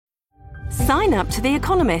Sign up to The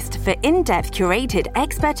Economist for in-depth curated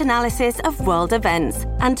expert analysis of world events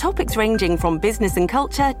and topics ranging from business and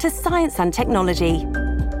culture to science and technology.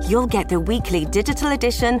 You'll get the weekly digital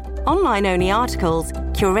edition, online-only articles,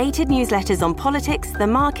 curated newsletters on politics, the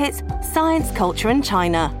markets, science, culture and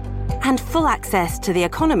China, and full access to The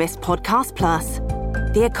Economist Podcast Plus.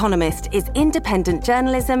 The Economist is independent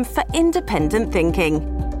journalism for independent thinking.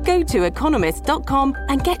 Go to economist.com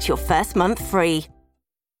and get your first month free.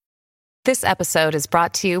 This episode is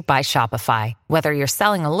brought to you by Shopify. Whether you're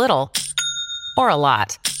selling a little or a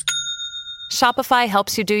lot, Shopify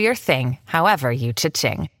helps you do your thing, however you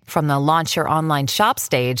cha-ching. From the launch your online shop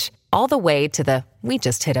stage, all the way to the we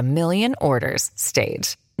just hit 1 million orders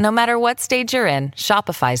stage. No matter what stage you're in,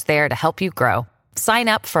 Shopify's there to help you grow. Sign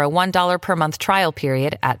up for a $1 per month trial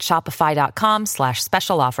period at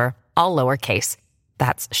shopify.com/special offer, all lowercase.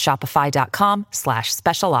 That's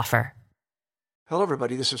shopify.com/special offer. Hello,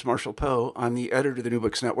 everybody. This is Marshall Poe. I'm the editor of the New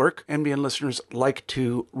Books Network. NBN listeners like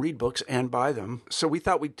to read books and buy them. So we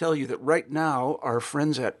thought we'd tell you that right now, our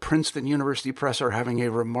friends at Princeton University Press are having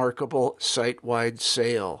a remarkable site-wide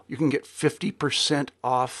sale. You can get 50%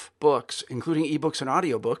 off books, including ebooks and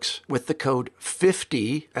audiobooks, with the code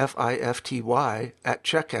 50, F-I-F-T-Y, at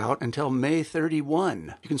checkout until May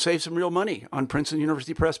 31. You can save some real money on Princeton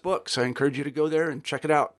University Press books. I encourage you to go there and check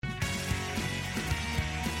it out.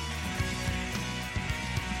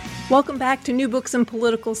 Welcome back to New Books in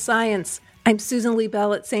Political Science. I'm Susan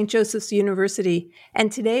Liebell at St. Joseph's University, and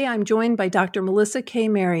today I'm joined by Dr. Melissa K.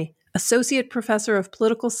 Mary, Associate Professor of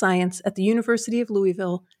Political Science at the University of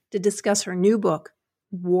Louisville, to discuss her new book,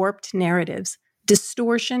 Warped Narratives: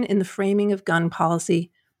 Distortion in the Framing of Gun Policy,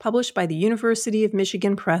 published by the University of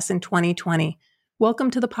Michigan Press in 2020. Welcome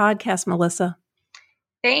to the podcast, Melissa.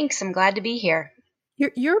 Thanks. I'm glad to be here.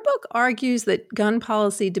 Your book argues that gun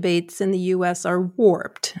policy debates in the U.S. are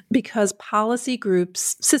warped because policy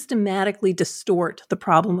groups systematically distort the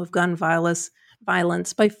problem of gun violence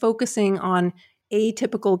by focusing on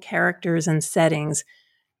atypical characters and settings.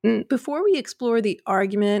 Before we explore the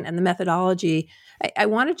argument and the methodology, I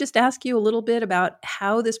want to just ask you a little bit about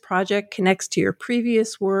how this project connects to your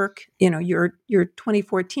previous work. Your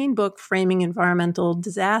 2014 book, Framing Environmental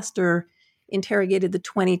Disaster, interrogated the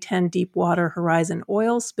 2010 Deepwater Horizon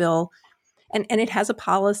oil spill, and it has a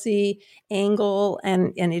policy angle,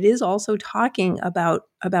 and it is also talking about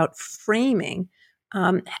framing.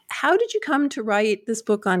 How did you come to write this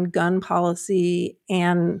book on gun policy,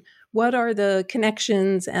 and what are the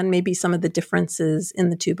connections and maybe some of the differences in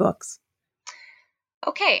the two books?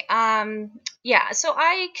 Okay. So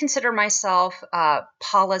I consider myself a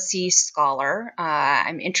policy scholar.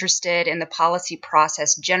 I'm interested in the policy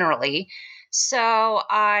process generally. So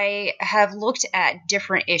I have looked at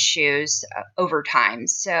different issues over time.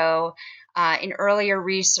 So in earlier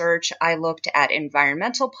research, I looked at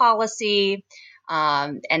environmental policy.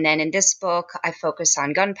 And then in this book, I focus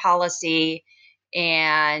on gun policy.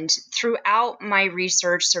 And throughout my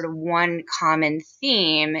research, sort of one common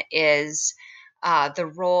theme is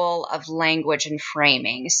the role of language and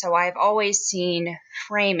framing. So I've always seen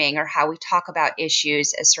framing, or how we talk about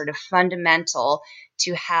issues, as sort of fundamental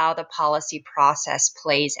to how the policy process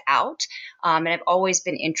plays out. And I've always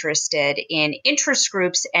been interested in interest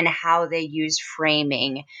groups and how they use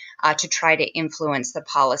framing to try to influence the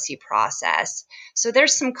policy process. So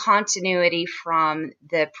there's some continuity from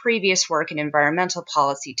the previous work in environmental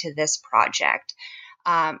policy to this project.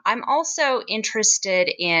 I'm also interested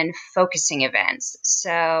in focusing events.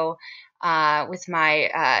 So with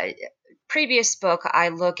my previous book, I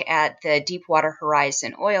look at the Deepwater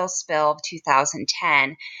Horizon oil spill of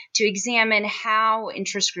 2010 to examine how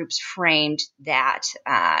interest groups framed that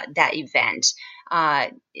event,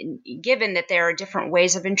 given that there are different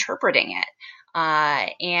ways of interpreting it,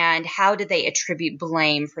 and how did they attribute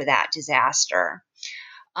blame for that disaster.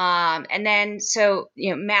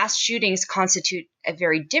 Mass shootings constitute a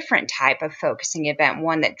very different type of focusing event,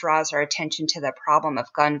 one that draws our attention to the problem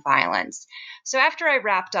of gun violence. So after I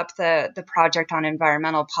wrapped up the project on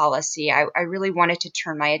environmental policy, I really wanted to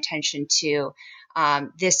turn my attention to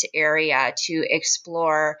this area to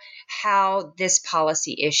explore how this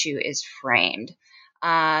policy issue is framed.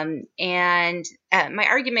 My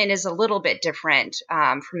argument is a little bit different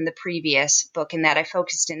from the previous book, in that I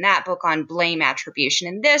focused in that book on blame attribution.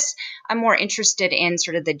 In this, I'm more interested in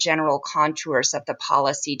sort of the general contours of the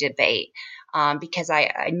policy debate, because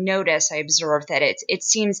I observe that it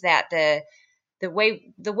seems that the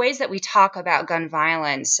ways that we talk about gun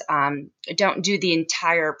violence don't do the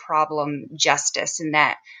entire problem justice, in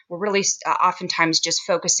that we're really oftentimes just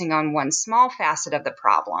focusing on one small facet of the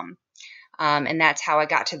problem. And that's how I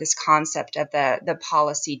got to this concept of the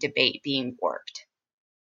policy debate being warped.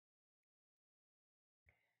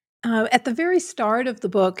 At the very start of the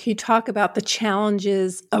book, you talk about the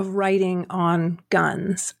challenges of writing on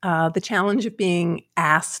guns, the challenge of being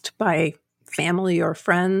asked by family or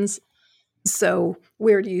friends, so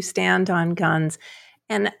where do you stand on guns?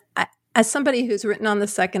 And as somebody who's written on the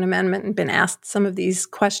Second Amendment and been asked some of these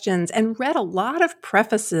questions and read a lot of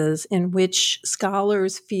prefaces in which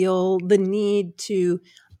scholars feel the need to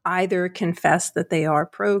either confess that they are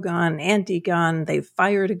pro-gun, anti-gun, they've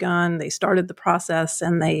fired a gun, they started the process,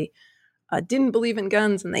 and they didn't believe in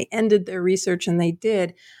guns, and they ended their research, and they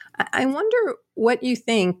did. I wonder what you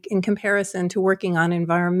think in comparison to working on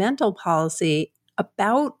environmental policy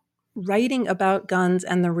about writing about guns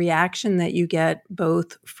and the reaction that you get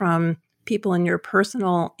both from people in your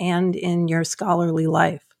personal and in your scholarly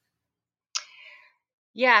life.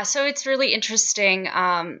 Yeah, so it's really interesting.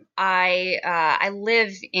 I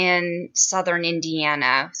live in southern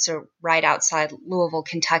Indiana, so right outside Louisville,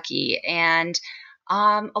 Kentucky, and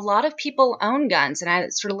a lot of people own guns, and I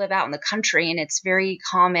sort of live out in the country, and it's very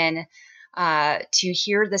common to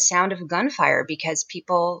hear the sound of gunfire because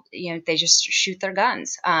people, they just shoot their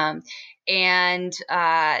guns.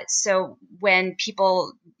 So when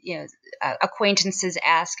people, acquaintances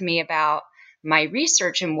ask me about my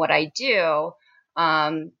research and what I do,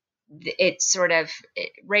 it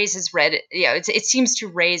raises it seems to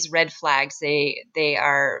raise red flags. They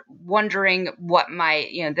are wondering what my,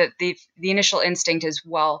 the initial instinct is,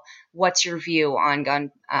 well, what's your view on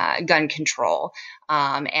gun control?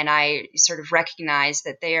 And I sort of recognize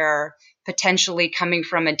that they are potentially coming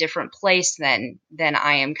from a different place than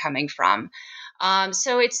I am coming from.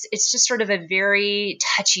 So it's just sort of a very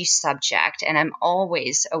touchy subject, and I'm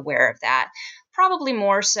always aware of that. Probably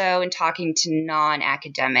more so in talking to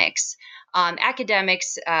non-academics.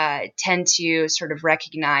 Academics tend to sort of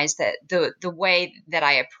recognize that the way that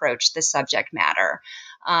I approach the subject matter.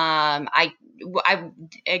 I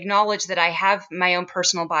acknowledge that I have my own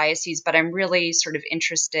personal biases, but I'm really sort of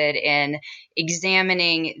interested in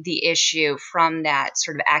examining the issue from that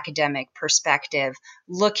sort of academic perspective,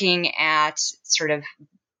 looking at sort of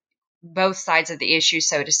both sides of the issue,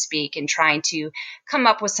 so to speak, and trying to come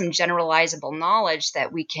up with some generalizable knowledge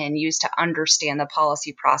that we can use to understand the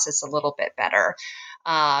policy process a little bit better.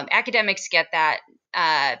 Academics get that.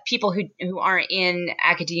 People who aren't in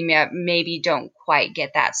academia maybe don't quite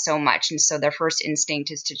get that so much. And so their first instinct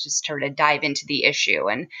is to just sort of dive into the issue.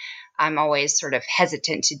 And I'm always sort of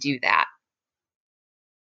hesitant to do that.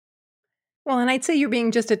 Well, and I'd say you're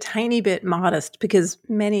being just a tiny bit modest because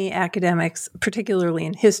many academics, particularly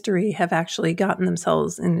in history, have actually gotten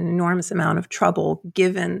themselves in an enormous amount of trouble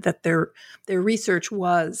given that their research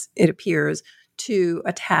was, it appears, too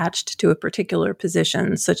attached to a particular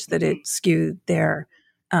position such that it skewed their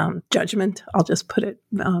judgment. I'll just put it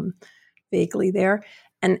vaguely there.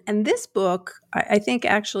 And this book, I think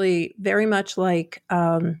actually very much like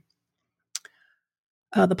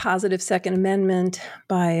The Positive Second Amendment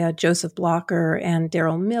by Joseph Blocher and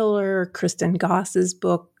Daryl Miller, Kristen Goss's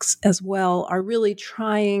books as well, are really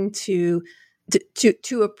trying to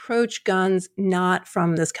approach guns not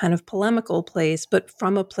from this kind of polemical place, but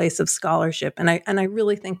from a place of scholarship. And I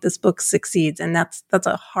really think this book succeeds, and that's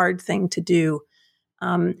a hard thing to do.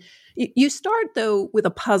 You start, though, with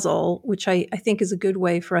a puzzle, which I think is a good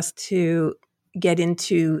way for us to get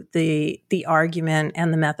into the argument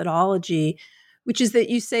and the methodology, which is that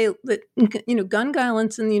you say that, gun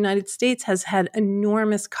violence in the United States has had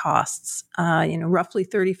enormous costs. Roughly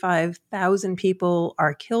 35,000 people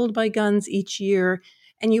are killed by guns each year.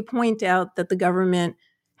 And you point out that the government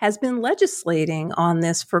has been legislating on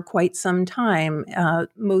this for quite some time,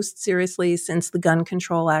 most seriously since the Gun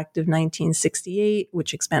Control Act of 1968,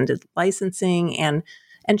 which expanded licensing and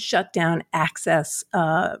shut down access,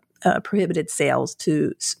 prohibited sales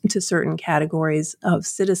to certain categories of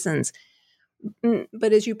citizens.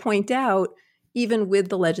 But as you point out, even with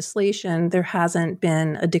the legislation, there hasn't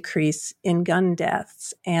been a decrease in gun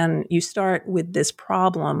deaths. And you start with this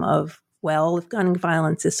problem of, well, if gun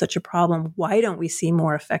violence is such a problem, why don't we see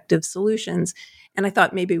more effective solutions? And I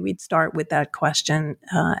thought maybe we'd start with that question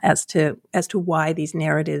as to why these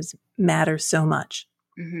narratives matter so much.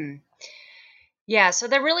 Mm-hmm. Yeah, so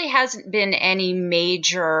there really hasn't been any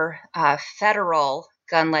major federal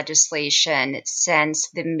gun legislation since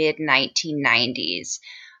the mid-1990s.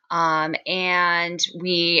 And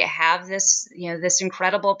we have this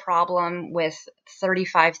incredible problem with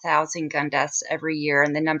 35,000 gun deaths every year,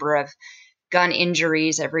 and the number of gun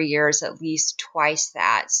injuries every year is at least twice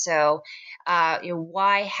that. So,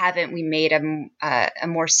 why haven't we made a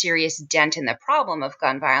more serious dent in the problem of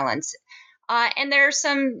gun violence? And there's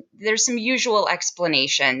some usual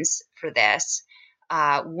explanations for this.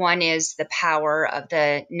 One is the power of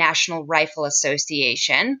the National Rifle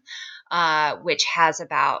Association, which has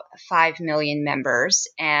about 5 million members,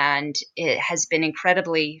 and it has been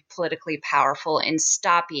incredibly politically powerful in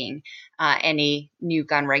stopping any new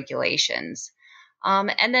gun regulations.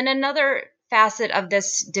 And then another facet of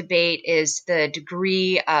this debate is the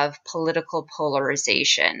degree of political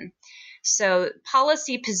polarization. So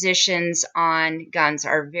policy positions on guns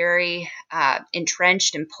are very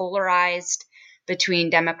entrenched and polarized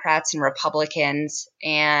between Democrats and Republicans,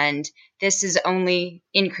 and this is only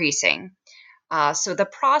increasing. So the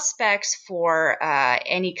prospects for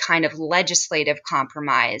any kind of legislative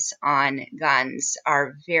compromise on guns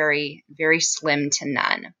are very, very slim to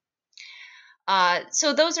none.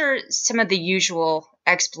 So those are some of the usual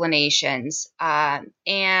explanations,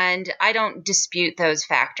 and I don't dispute those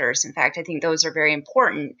factors. In fact, I think those are very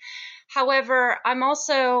important. However, I'm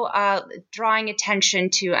also drawing attention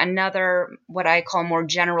to another, what I call more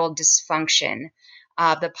general dysfunction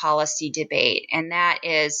of the policy debate, and that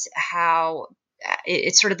is how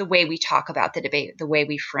it's sort of the way we talk about the debate, the way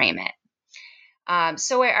we frame it.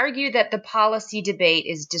 So I argue that the policy debate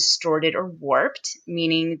is distorted or warped,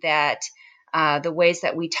 meaning that the ways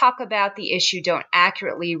that we talk about the issue don't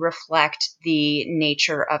accurately reflect the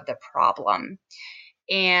nature of the problem.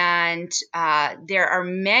 And there are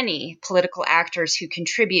many political actors who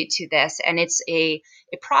contribute to this, and it's a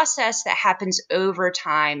process that happens over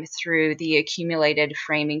time through the accumulated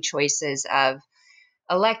framing choices of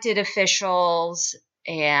elected officials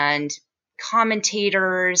and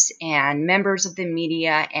commentators and members of the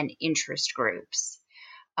media and interest groups.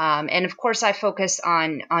 And of course, I focus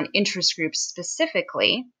on interest groups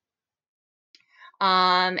specifically.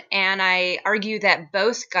 And I argue that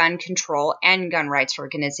both gun control and gun rights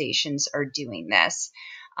organizations are doing this,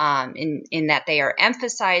 in that they are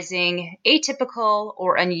emphasizing atypical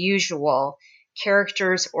or unusual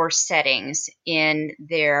characters or settings in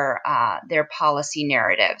their policy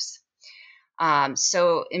narratives.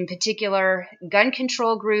 So in particular, gun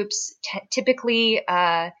control groups typically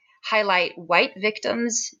highlight white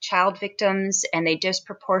victims, child victims, and they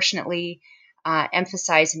disproportionately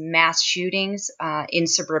emphasize mass shootings in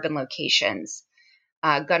suburban locations.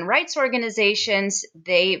 Gun rights organizations,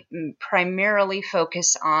 they primarily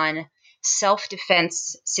focus on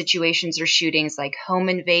self-defense situations or shootings like home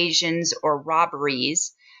invasions or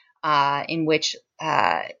robberies, in which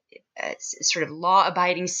sort of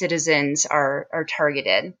law-abiding citizens are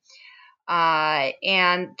targeted.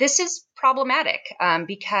 And this is problematic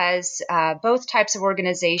because both types of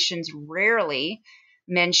organizations rarely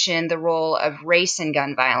mention the role of race in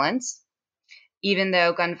gun violence, even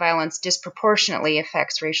though gun violence disproportionately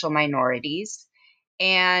affects racial minorities.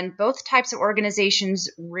 And both types of organizations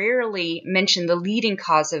rarely mention the leading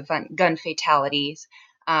cause of gun fatalities,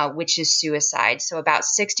 which is suicide. So about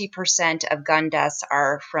 60% of gun deaths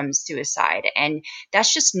are from suicide. And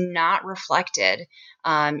that's just not reflected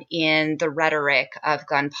in the rhetoric of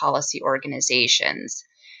gun policy organizations.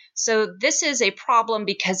 So this is a problem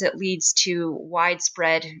because it leads to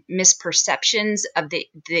widespread misperceptions of the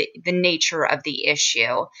nature of the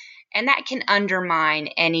issue. And that can undermine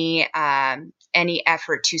any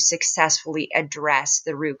effort to successfully address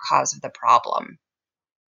the root cause of the problem.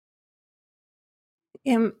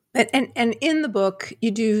 And in the book,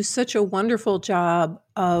 you do such a wonderful job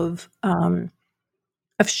of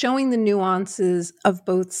showing the nuances of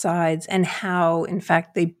both sides and how, in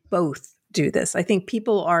fact, they both do this. I think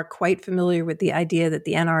people are quite familiar with the idea that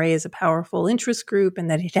the NRA is a powerful interest group and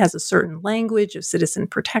that it has a certain language of citizen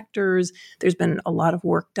protectors. There's been a lot of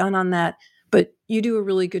work done on that, but you do a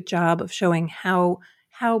really good job of showing how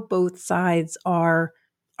both sides are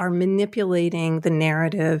manipulating the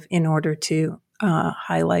narrative in order to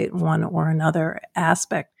highlight one or another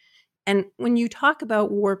aspect. And when you talk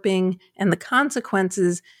about warping and the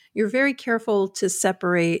consequences, you're very careful to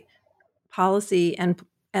separate policy and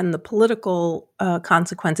the political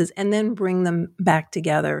consequences and then bring them back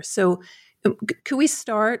together. So could we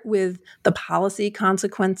start with the policy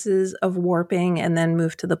consequences of warping and then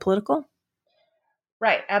move to the political?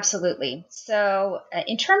 Right, absolutely. So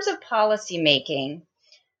in terms of policy making,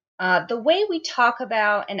 the way we talk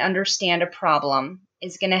about and understand a problem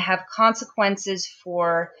is going to have consequences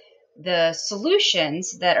for the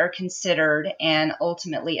solutions that are considered and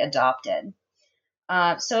ultimately adopted.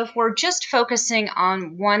 So if we're just focusing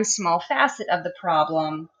on one small facet of the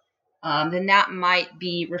problem, then that might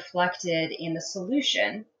be reflected in the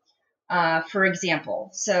solution. For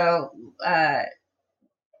example,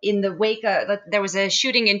 in the wake of, there was a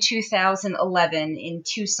shooting in 2011 in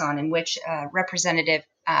Tucson in which Representative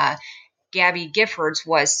Gabby Giffords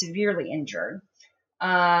was severely injured.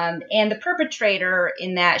 And the perpetrator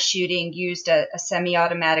in that shooting used a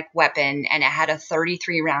semi-automatic weapon, and it had a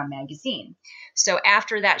 33-round magazine. So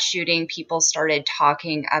after that shooting, people started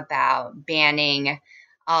talking about banning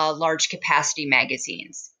large capacity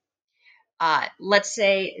magazines. Let's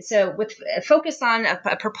say, so with a focus on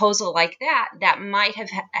a proposal like that might have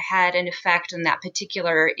had an effect on that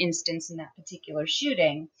particular instance in that particular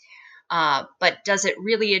shooting. But does it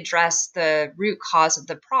really address the root cause of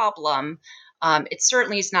the problem? It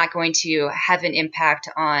certainly is not going to have an impact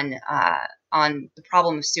on the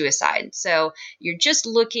problem of suicide. So you're just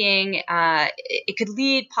looking, it could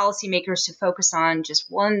lead policymakers to focus on just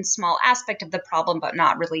one small aspect of the problem, but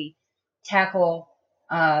not really tackle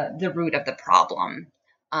the root of the problem.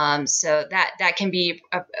 So that can be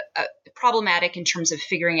problematic in terms of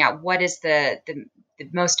figuring out what is the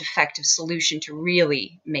most effective solution to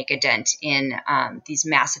really make a dent in these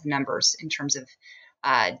massive numbers in terms of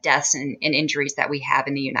deaths and injuries that we have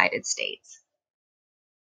in the United States.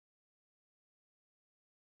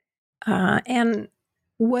 And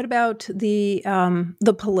what about the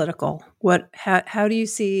political? How do you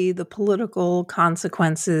see the political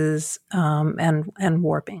consequences and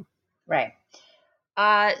warping? Right.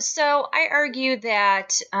 So I argue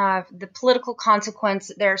that the political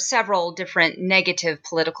consequence, there are several different negative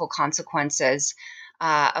political consequences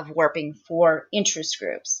of warping for interest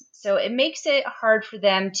groups. So it makes it hard for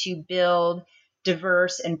them to build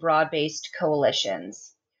diverse and broad-based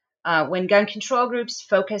coalitions. When gun control groups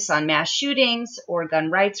focus on mass shootings or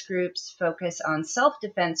gun rights groups focus on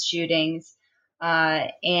self-defense shootings,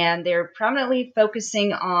 and they're prominently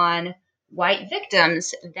focusing on white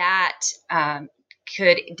victims, that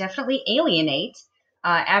could definitely alienate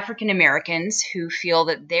African Americans who feel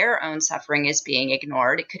that their own suffering is being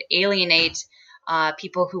ignored. It could alienate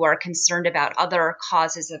people who are concerned about other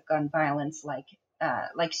causes of gun violence,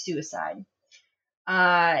 like suicide.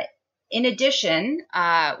 In addition,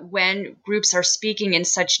 when groups are speaking in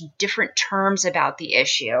such different terms about the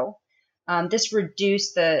issue, this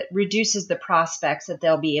reduces the prospects that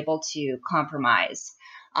they'll be able to compromise.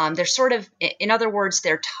 They're sort of, in other words,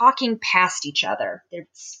 they're talking past each other. They're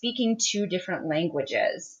speaking two different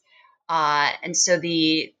languages. And so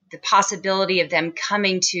the possibility of them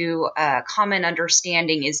coming to a common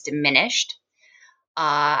understanding is diminished.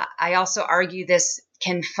 I also argue this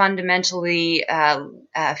can fundamentally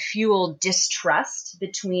fuel distrust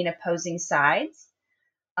between opposing sides.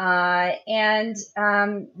 And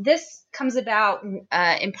this comes about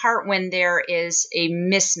in part when there is a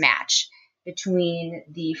mismatch between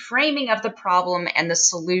the framing of the problem and the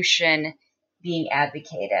solution being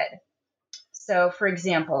advocated. So, for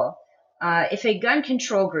example, if a gun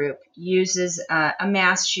control group uses a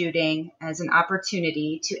mass shooting as an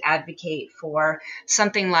opportunity to advocate for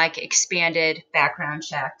something like expanded background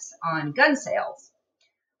checks on gun sales,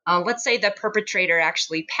 let's say the perpetrator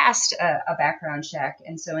actually passed a background check,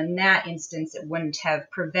 and so in that instance, it wouldn't have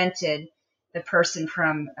prevented the person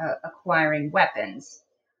from acquiring weapons.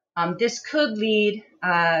 This could lead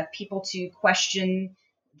people to question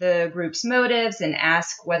the group's motives and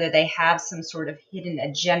ask whether they have some sort of hidden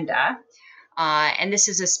agenda. And this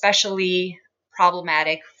is especially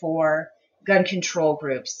problematic for gun control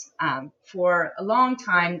groups. For a long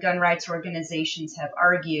time, gun rights organizations have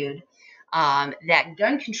argued that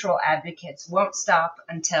gun control advocates won't stop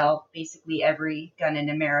until basically every gun in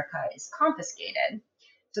America is confiscated.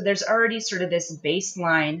 So there's already sort of this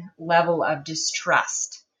baseline level of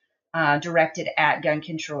distrust directed at gun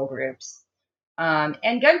control groups.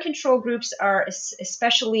 And gun control groups are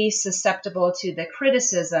especially susceptible to the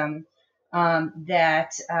criticism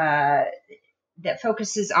that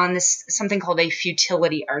focuses on this something called a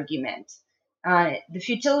futility argument. The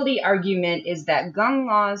futility argument is that gun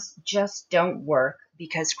laws just don't work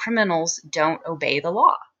because criminals don't obey the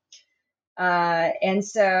law. And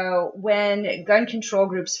so when gun control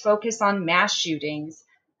groups focus on mass shootings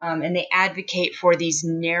and they advocate for these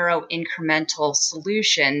narrow incremental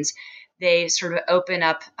solutions, they sort of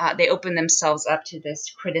open themselves up to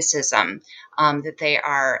this criticism that they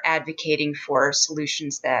are advocating for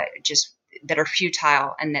solutions that are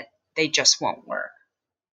futile and that they just won't work.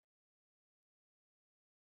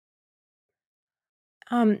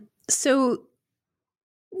 So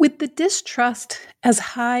with the distrust as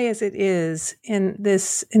high as it is in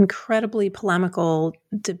this incredibly polemical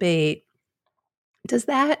debate, does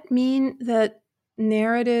that mean that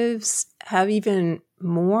narratives have even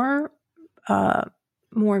more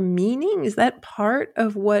meaning? Is that part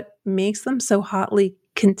of what makes them so hotly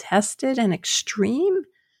contested and extreme?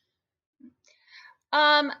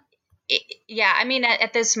 Yeah, I mean,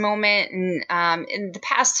 at this moment, and in the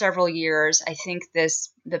past several years, I think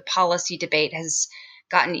the policy debate has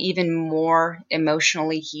gotten even more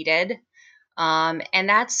emotionally heated. And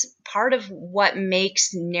that's part of what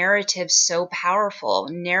makes narratives so powerful.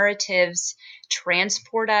 Narratives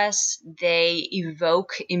transport us, they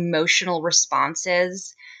evoke emotional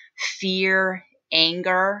responses, fear,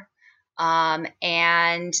 anger,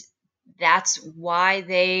 and that's why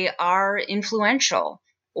they are influential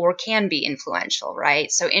or can be influential, right?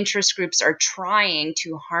 So interest groups are trying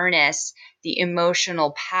to harness the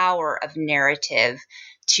emotional power of narrative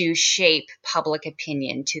to shape public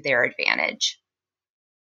opinion to their advantage.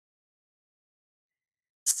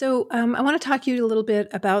 So I want to talk to you a little bit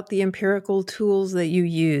about the empirical tools that you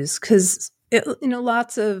use, because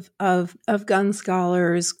lots of gun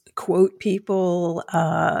scholars quote people,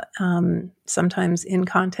 sometimes in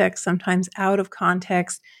context, sometimes out of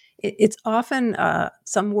context. It's often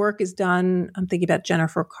some work is done. I'm thinking about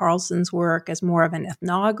Jennifer Carlson's work as more of an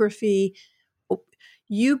ethnography.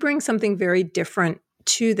 You bring something very different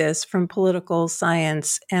to this from political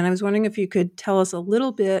science, and I was wondering if you could tell us a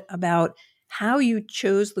little bit about how you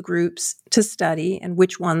chose the groups to study and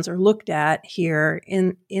which ones are looked at here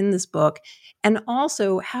in this book, and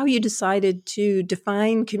also how you decided to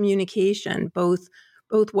define communication, both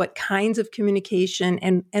what kinds of communication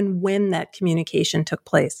and when that communication took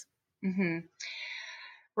place. Mm-hmm.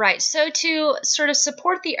 Right. So to sort of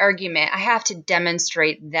support the argument, I have to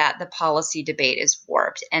demonstrate that the policy debate is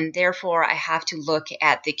warped, and therefore I have to look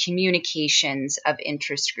at the communications of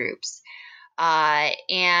interest groups.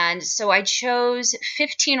 And so I chose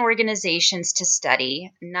 15 organizations to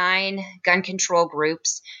study, 9 gun control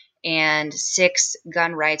groups, and 6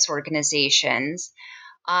 gun rights organizations.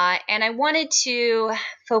 And I wanted to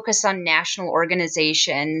focus on national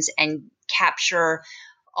organizations and capture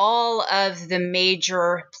all of the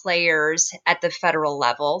major players at the federal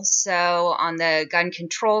level. So on the gun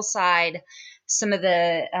control side, some of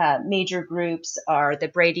the major groups are the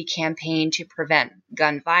Brady Campaign to Prevent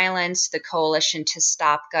Gun Violence, the Coalition to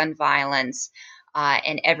Stop Gun Violence,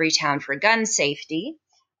 and Everytown for Gun Safety.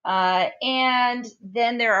 And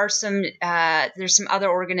then there's some other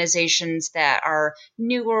organizations that are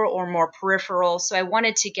newer or more peripheral. So I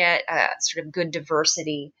wanted to get a sort of good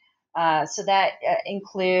diversity. So that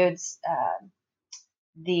includes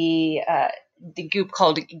the group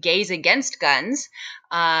called Gays Against Guns,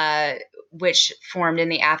 which formed in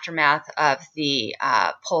the aftermath of the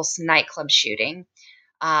Pulse nightclub shooting,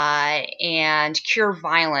 and Cure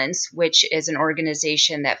Violence, which is an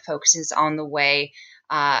organization that focuses on the way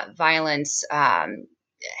violence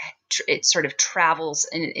it sort of travels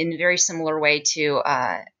in a very similar way to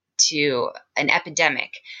an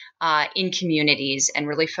epidemic in communities, and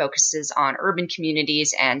really focuses on urban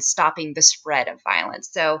communities and stopping the spread of violence.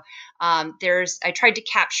 So I tried to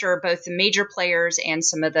capture both the major players and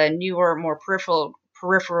some of the newer, more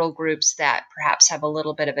peripheral groups that perhaps have a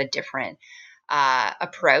little bit of a different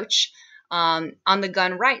approach. On the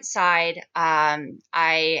gun rights side,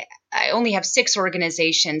 I only have 6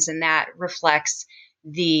 organizations, and that reflects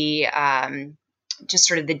the just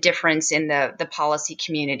sort of the difference in the policy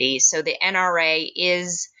community. So the NRA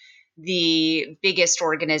is the biggest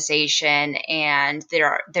organization, and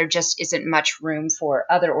there just isn't much room for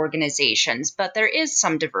other organizations, but there is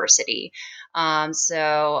some diversity.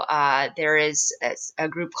 So there is a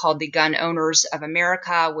group called the Gun Owners of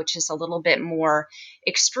America, which is a little bit more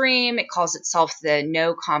extreme. It calls itself the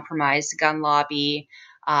No Compromise Gun Lobby,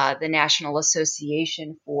 the National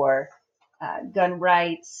Association for Gun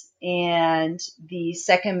Rights, and the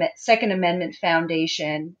Second Amendment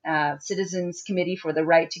Foundation, Citizens Committee for the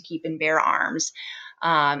Right to Keep and Bear Arms,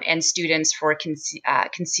 and Students for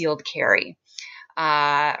Concealed Carry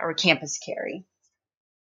or Campus Carry.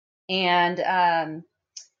 And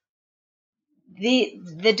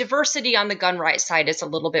the diversity on the gun rights side is a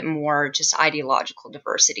little bit more just ideological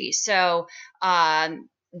diversity. So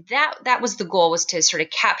that was the goal, was to sort of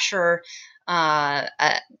capture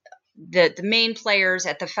the main players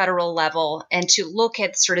at the federal level, and to look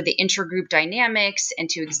at sort of the intergroup dynamics, and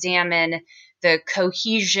to examine the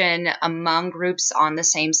cohesion among groups on the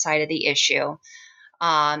same side of the issue.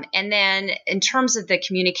 And then in terms of the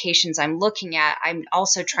communications I'm looking at, I'm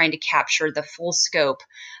also trying to capture the full scope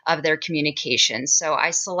of their communications. So I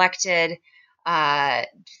selected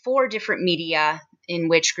 4 different media in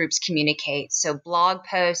which groups communicate. So blog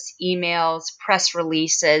posts, emails, press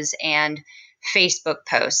releases, and Facebook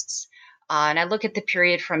posts. And I look at the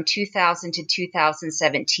period from 2000 to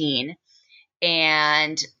 2017,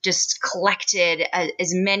 and just collected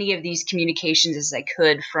as many of these communications as I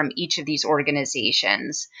could from each of these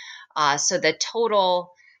organizations. So the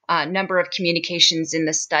total number of communications in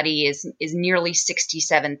the study is nearly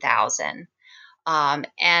 67,000. And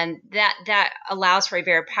that allows for a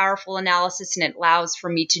very powerful analysis, and it allows for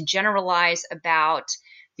me to generalize about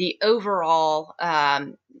the overall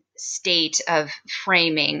state of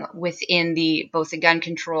framing within both the gun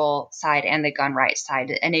control side and the gun rights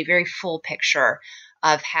side, and a very full picture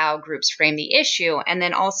of how groups frame the issue. And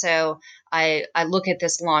then also I look at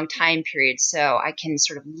this long time period, so I can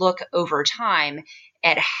sort of look over time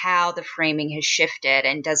at how the framing has shifted,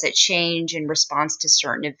 and does it change in response to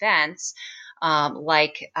certain events,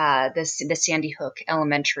 like the Sandy Hook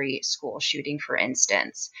Elementary School shooting, for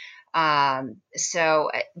instance. So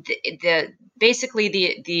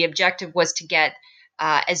basically the objective was to get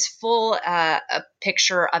as full a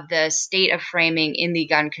picture of the state of framing in the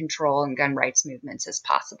gun control and gun rights movements as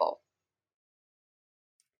possible.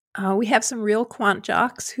 We have some real quant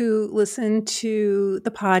jocks who listen to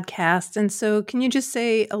the podcast. And so can you just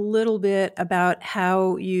say a little bit about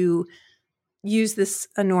how you use this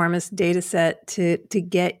enormous data set to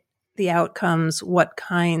get the outcomes, what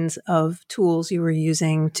kinds of tools you were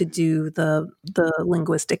using to do the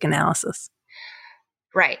linguistic analysis?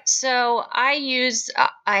 Right. So I used,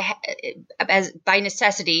 by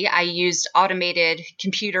necessity, I used automated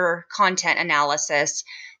computer content analysis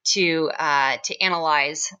to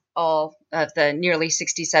analyze all of the nearly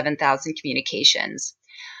 67,000 communications.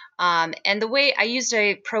 And the way I used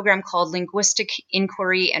a program called Linguistic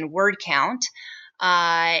Inquiry and Word Count,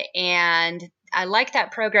 and I like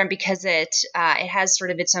that program because it has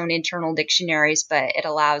sort of its own internal dictionaries, but it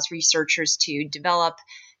allows researchers to develop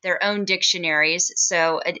their own dictionaries.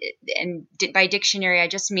 So, and by dictionary, I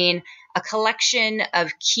just mean a collection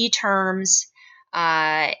of key terms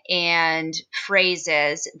and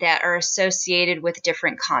phrases that are associated with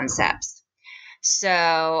different concepts. So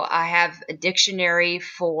I have a dictionary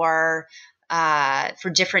for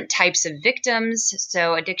different types of victims.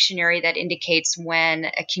 So a dictionary that indicates when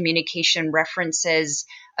a communication references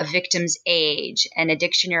a victim's age, and a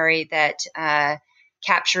dictionary that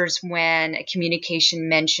captures when a communication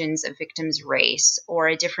mentions a victim's race or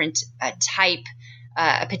a different type,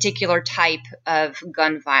 a particular type of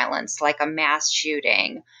gun violence, like a mass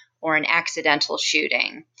shooting or an accidental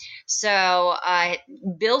shooting. So I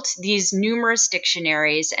built these numerous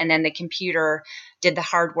dictionaries, and then the computer did the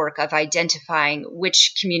hard work of identifying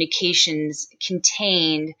which communications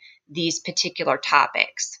contained these particular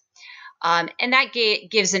topics. And that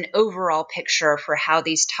gives an overall picture for how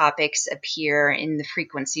these topics appear in the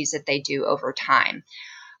frequencies that they do over time.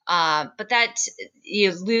 But that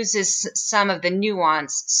loses some of the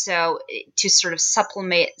nuance. So to sort of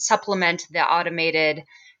supplement the automated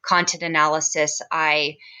content analysis,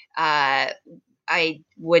 I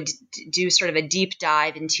would do sort of a deep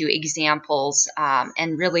dive into examples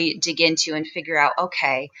and really dig into and figure out,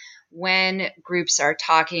 okay, when groups are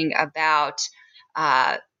talking about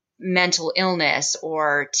mental illness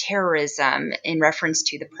or terrorism in reference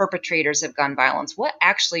to the perpetrators of gun violence, what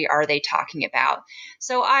actually are they talking about?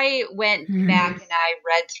 So I went back and I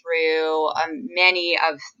read through many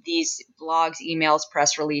of these blogs, emails,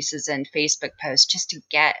 press releases, and Facebook posts just to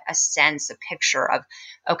get a sense, a picture of,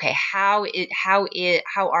 okay, how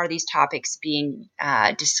are these topics being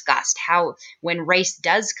discussed? How, when race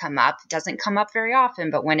does come up, it doesn't come up very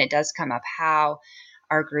often, but when it does come up, how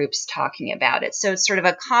are groups talking about it? So it's sort of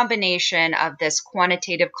a combination of this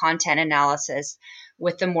quantitative content analysis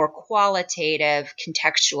with the more qualitative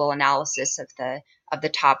contextual analysis of the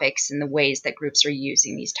topics and the ways that groups are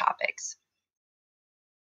using these topics.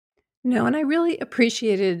 No, and I really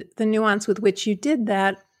appreciated the nuance with which you did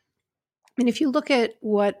that. I mean, if you look at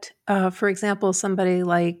what, for example, somebody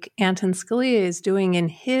like Anton Scalia is doing in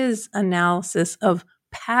his analysis of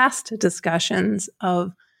past discussions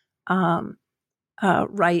of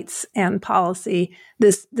rights and policy,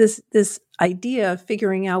 this idea of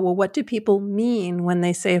figuring out, well, what do people mean when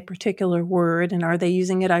they say a particular word, and are they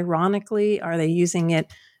using it ironically? Are they using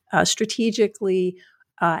it strategically?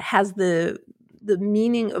 Has the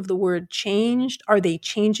meaning of the word changed? Are they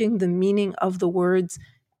changing the meaning of the words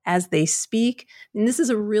as they speak? And this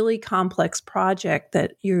is a really complex project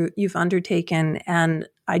that you've undertaken, and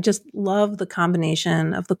I just love the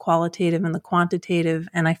combination of the qualitative and the quantitative,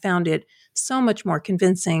 and I found it so much more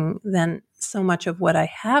convincing than so much of what I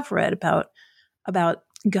have read about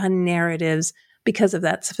gun narratives because of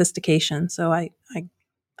that sophistication. So I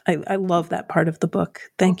love that part of the book.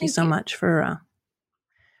 Thank you so much for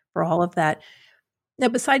all of that. Now,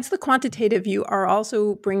 besides the quantitative, you are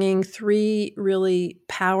also bringing 3 really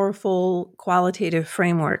powerful qualitative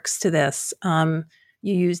frameworks to this. You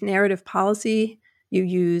use narrative policy You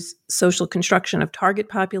use social construction of target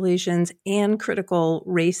populations and critical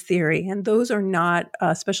race theory. And those are not,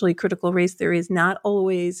 especially critical race theory, is not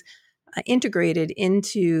always integrated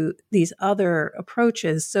into these other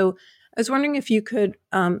approaches. So I was wondering if you could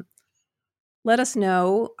let us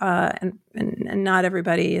know, and not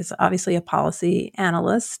everybody is obviously a policy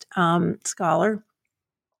analyst, scholar,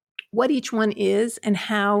 what each one is and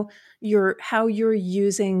how you're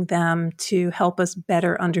using them to help us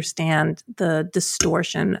better understand the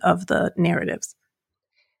distortion of the narratives.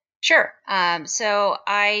 Sure. So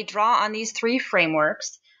I draw on these three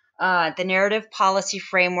frameworks: the narrative policy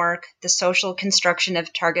framework, the social construction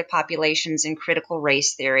of target populations, and critical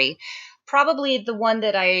race theory. Probably the one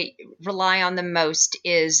that I rely on the most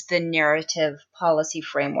is the narrative policy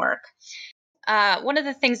framework. One of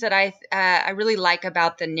the things that I really like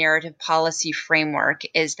about the narrative policy framework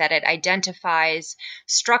is that it identifies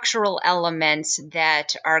structural elements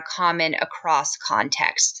that are common across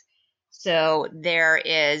contexts. So there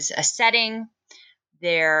is a setting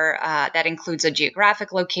there that includes a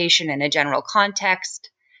geographic location and a general context.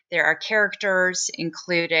 There are characters,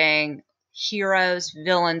 including heroes,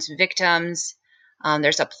 villains, victims.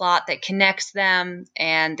 There's a plot that connects them,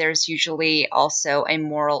 and there's usually also a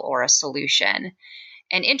moral or a solution.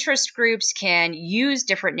 And interest groups can use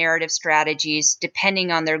different narrative strategies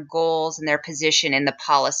depending on their goals and their position in the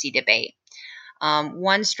policy debate.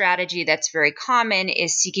 One strategy that's very common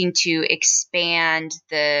is seeking to expand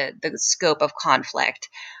the scope of conflict,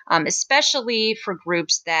 especially for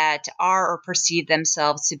groups that are or perceive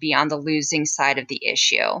themselves to be on the losing side of the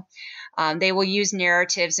issue. They will use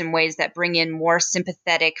narratives in ways that bring in more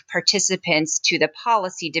sympathetic participants to the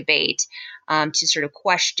policy debate to sort of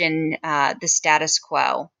question the status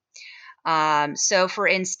quo. So, for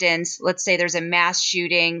instance, let's say there's a mass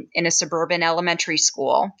shooting in a suburban elementary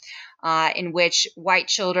school in which white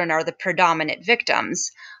children are the predominant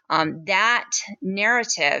victims. That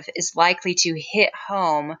narrative is likely to hit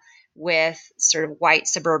home with sort of white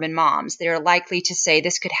suburban moms. They're likely to say,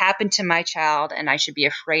 this could happen to my child and I should be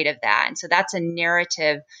afraid of that. And so that's a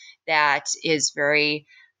narrative that is very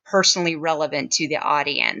personally relevant to the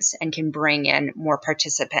audience and can bring in more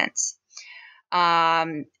participants.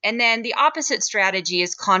 And then the opposite strategy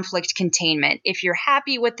is conflict containment. If you're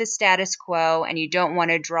happy with the status quo and you don't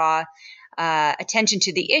want to draw attention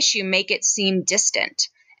to the issue, make it seem distant.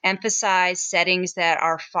 Emphasize settings that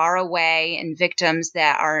are far away and victims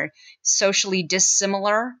that are socially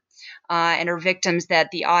dissimilar and are victims that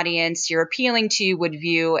the audience you're appealing to would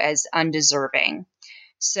view as undeserving.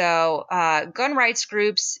 So gun rights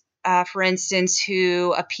groups, for instance,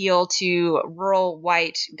 who appeal to rural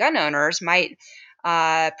white gun owners might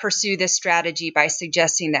pursue this strategy by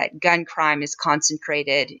suggesting that gun crime is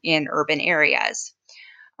concentrated in urban areas.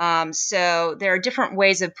 So there are different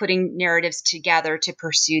ways of putting narratives together to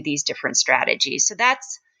pursue these different strategies. So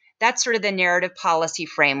that's sort of the narrative policy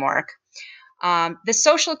framework. The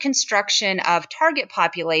social construction of target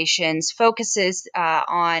populations focuses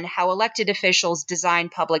on how elected officials design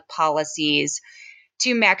public policies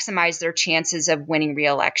to maximize their chances of winning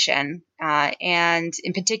re-election. And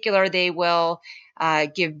in particular, they will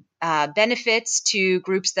give benefits to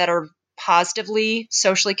groups that are positively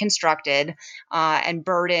socially constructed and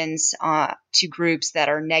burdens to groups that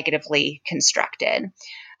are negatively constructed.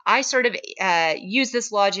 I sort of use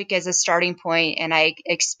this logic as a starting point, and I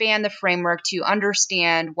expand the framework to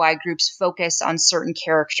understand why groups focus on certain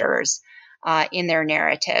characters in their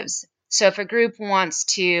narratives. So if a group wants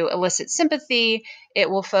to elicit sympathy,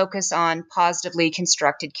 it will focus on positively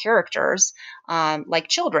constructed characters like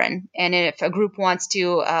children. And if a group wants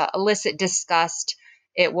to elicit disgust,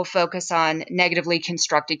 it will focus on negatively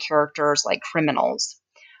constructed characters like criminals.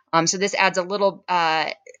 So this adds a little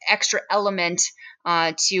extra element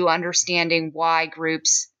to understanding why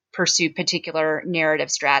groups pursue particular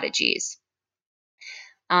narrative strategies.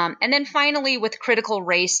 And then finally, with critical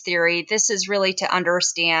race theory, this is really to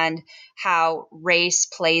understand how race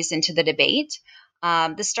plays into the debate.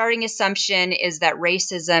 The starting assumption is that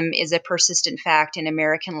racism is a persistent fact in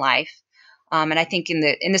American life. And I think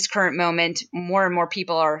in this current moment, more and more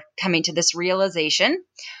people are coming to this realization.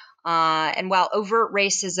 And while overt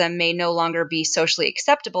racism may no longer be socially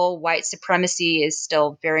acceptable, white supremacy is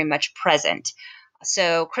still very much present.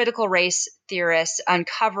 So critical race theorists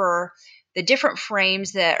uncover the different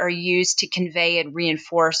frames that are used to convey and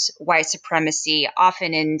reinforce white supremacy,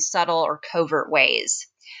 often in subtle or covert ways.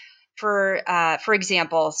 For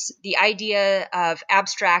example, the idea of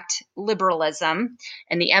abstract liberalism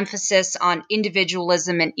and the emphasis on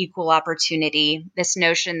individualism and equal opportunity, this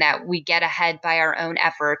notion that we get ahead by our own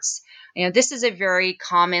efforts, this is a very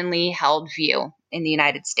commonly held view in the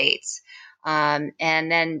United States. And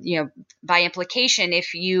then, by implication,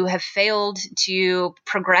 if you have failed to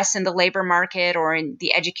progress in the labor market or in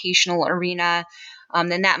the educational arena,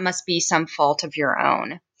 then that must be some fault of your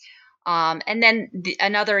own. And then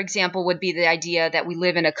another example would be the idea that we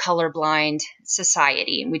live in a colorblind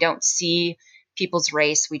society. We don't see people's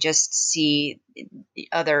race. We just see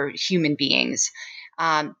other human beings.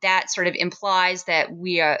 That sort of implies that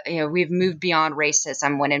we've moved beyond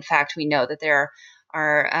racism, when in fact we know that there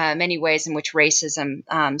are many ways in which racism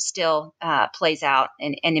still plays out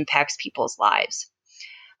and impacts people's lives.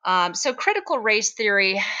 So critical race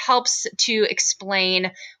theory helps to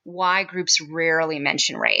explain why groups rarely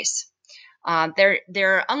mention race.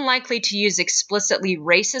 They're unlikely to use explicitly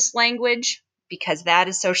racist language because that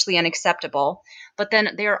is socially unacceptable, but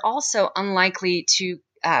then they're also unlikely to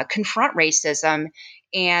confront racism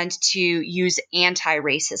and to use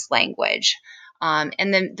anti-racist language.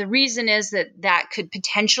 And then the reason is that could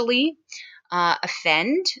potentially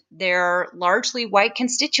offend their largely white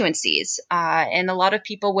constituencies. And a lot of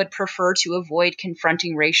people would prefer to avoid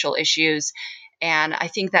confronting racial issues. And I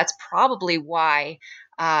think that's probably why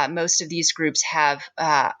most of these groups have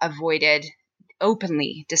avoided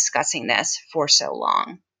openly discussing this for so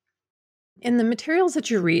long. In the materials that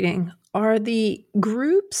you're reading, are the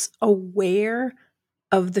groups aware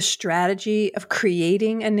of the strategy of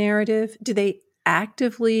creating a narrative? Do they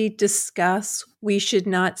actively discuss, we should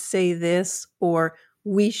not say this, or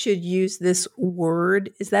we should use this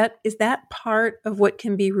word? Is that part of what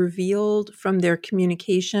can be revealed from their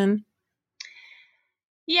communication?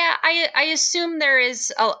 Yeah, I assume there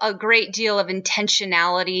is a great deal of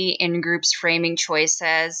intentionality in groups framing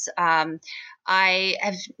choices. I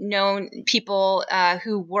have known people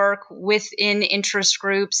who work within interest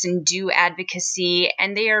groups and do advocacy,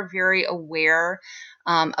 and they are very aware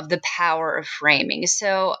of the power of framing.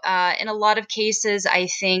 So in a lot of cases, I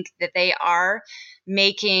think that they are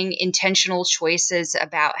making intentional choices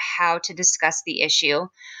about how to discuss the issue.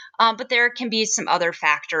 But there can be some other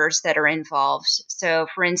factors that are involved. So,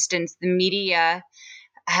 for instance, the media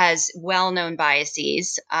has well-known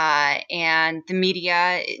biases, and the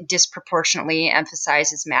media disproportionately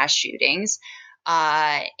emphasizes mass shootings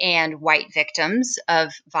and white victims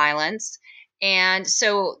of violence. And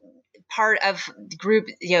so part of the group,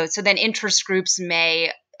 so then interest groups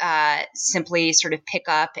may simply sort of pick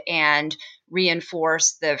up and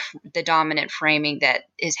reinforce the dominant framing that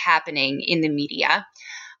is happening in the media.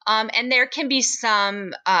 And there can be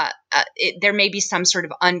there may be some sort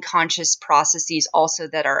of unconscious processes also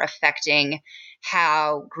that are affecting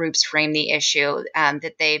how groups frame the issue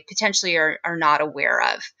that they potentially are not aware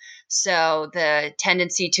of. So the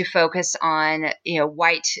tendency to focus on,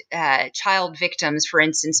 white child victims, for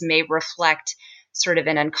instance, may reflect sort of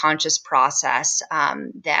an unconscious process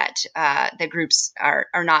that the groups are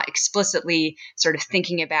not explicitly sort of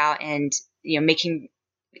thinking about and making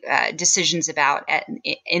decisions about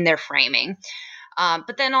in their framing.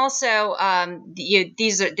 But then also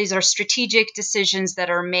these are strategic decisions that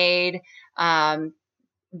are made,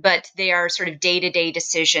 but they are sort of day-to-day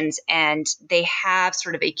decisions, and they have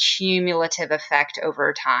sort of a cumulative effect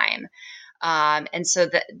over time. And so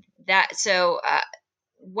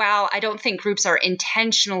while I don't think groups are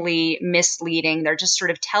intentionally misleading, they're just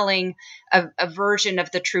sort of telling a version of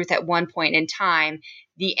the truth at one point in time.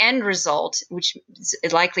 The end result, which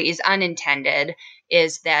likely is unintended,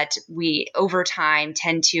 is that we over time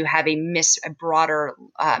tend to have a broader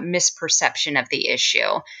misperception of the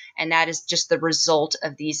issue. And that is just the result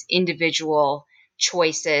of these individual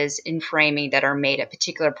choices in framing that are made at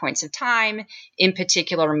particular points of time in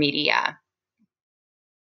particular media.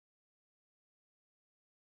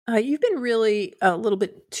 You've been really a little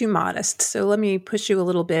bit too modest, so let me push you a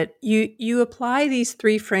little bit. You apply these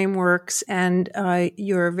three frameworks, and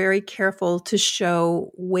you're very careful to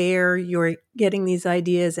show where you're getting these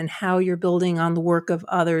ideas and how you're building on the work of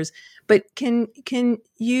others. But can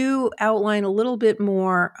you outline a little bit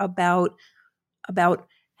more about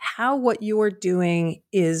how what you're doing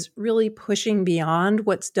is really pushing beyond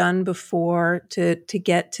what's done before to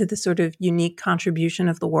get to the sort of unique contribution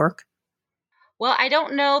of the work? Well, I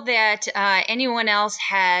don't know that anyone else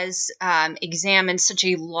has examined such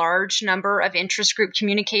a large number of interest group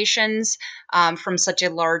communications from such a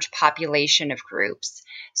large population of groups.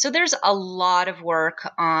 So there's a lot of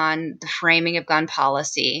work on the framing of gun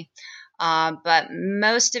policy, but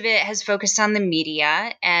most of it has focused on the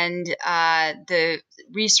media, and the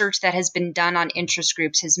research that has been done on interest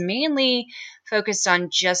groups has mainly focused on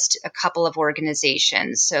just a couple of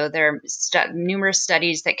organizations. So there are numerous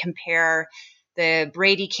studies that compare the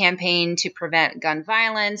Brady Campaign to Prevent Gun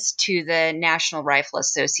Violence to the National Rifle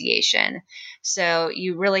Association. So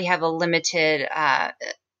you really have a limited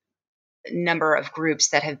number of groups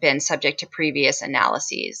that have been subject to previous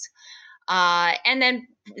analyses. And then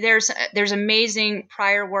there's amazing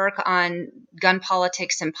prior work on gun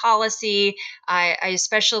politics and policy. I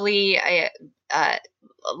especially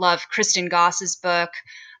love Kristen Goss's book,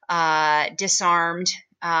 Disarmed.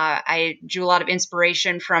 I drew a lot of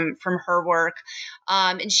inspiration from her work.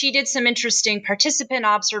 And she did some interesting participant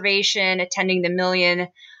observation, attending the Million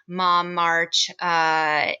Mom March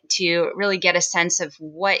to really get a sense of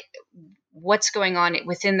what's going on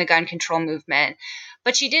within the gun control movement.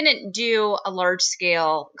 But she didn't do a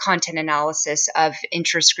large-scale content analysis of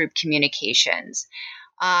interest group communications.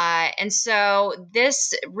 And so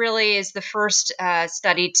this really is the first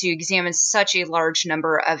study to examine such a large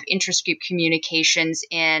number of interest group communications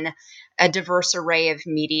in a diverse array of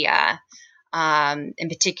media, in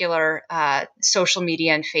particular social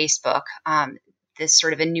media and Facebook, this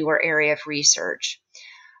sort of a newer area of research.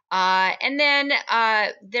 And then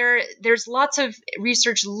there's lots of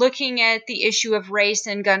research looking at the issue of race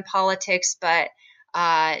and gun politics, but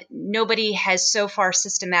nobody has so far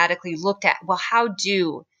systematically looked at, well, how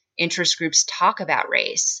do interest groups talk about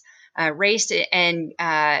race? Race and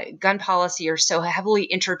gun policy are so heavily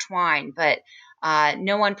intertwined, but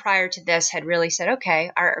no one prior to this had really said,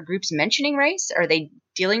 okay, are groups mentioning race? Are they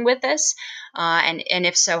dealing with this? And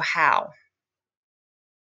if so, how?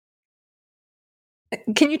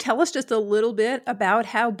 Can you tell us just a little bit about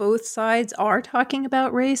how both sides are talking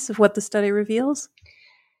about race, of what the study reveals?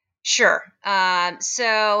 Sure.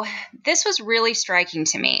 So this was really striking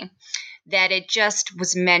to me, that it just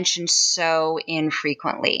was mentioned so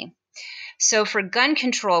infrequently. So for gun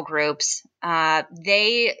control groups,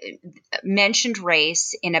 they mentioned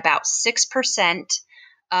race in about 6%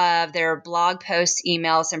 of their blog posts,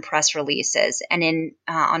 emails, and press releases. And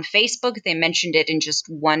on Facebook, they mentioned it in just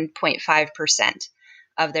 1.5%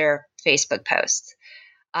 of their Facebook posts.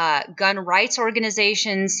 Gun rights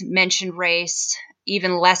organizations mentioned race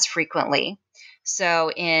even less frequently.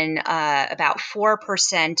 So in about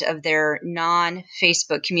 4% of their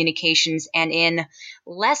non-Facebook communications and in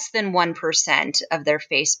less than 1% of their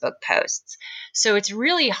Facebook posts. So it's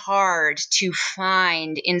really hard to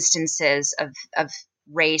find instances of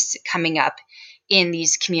race coming up in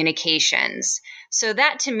these communications. So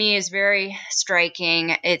that to me is very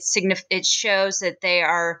striking. It shows that they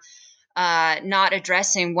are not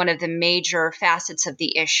addressing one of the major facets of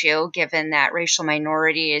the issue, given that racial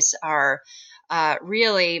minorities are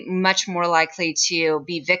really much more likely to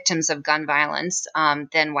be victims of gun violence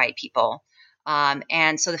than white people.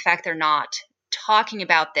 And so the fact they're not talking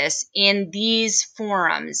about this in these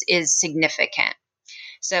forums is significant.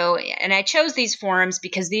 So, and I chose these forums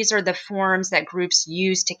because these are the forums that groups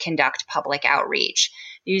use to conduct public outreach.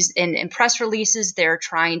 In press releases, they're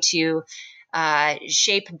trying to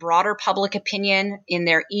shape broader public opinion. In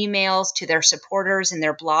their emails to their supporters and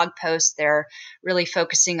their blog posts, they're really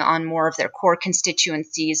focusing on more of their core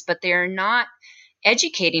constituencies, but they're not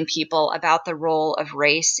educating people about the role of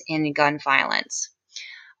race in gun violence.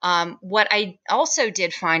 What I also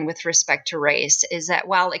did find with respect to race is that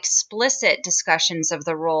while explicit discussions of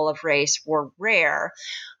the role of race were rare,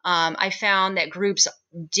 I found that groups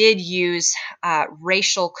did use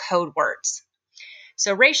racial code words.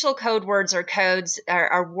 So racial code words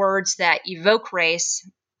are words that evoke race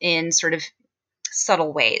in sort of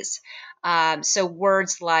subtle ways. So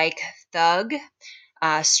words like thug,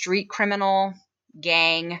 street criminal,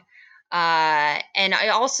 gang, and I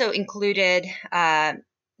also included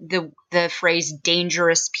the phrase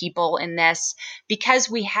dangerous people in this because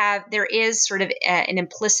there is sort of an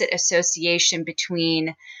implicit association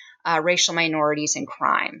between racial minorities and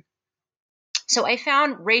crime. So I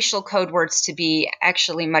found racial code words to be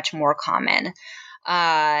actually much more common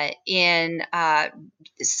in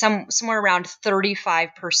somewhere around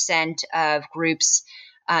 35% of groups'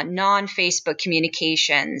 non-Facebook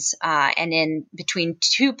communications, and in between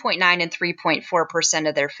 2.9 and 3.4%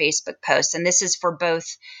 of their Facebook posts. And this is for both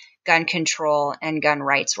gun control and gun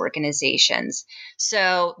rights organizations.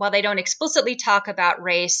 So while they don't explicitly talk about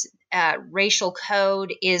race, racial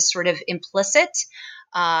code is sort of implicit,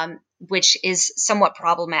 which is somewhat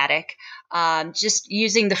problematic. Just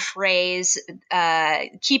using the phrase,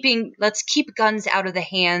 let's keep guns out of the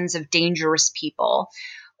hands of dangerous people,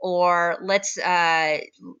 or let's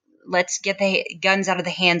get the guns out of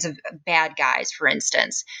the hands of bad guys, for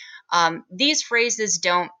instance. These phrases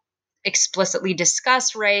don't explicitly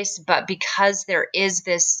discuss race, but because there is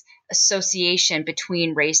this association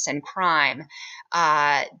between race and crime,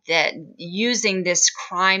 that using this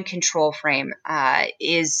crime control frame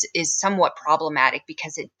is somewhat problematic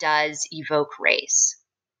because it does evoke race.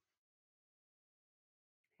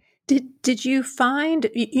 Did you find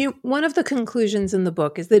one of the conclusions in the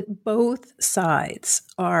book is that both sides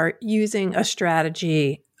are using a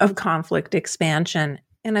strategy of conflict expansion,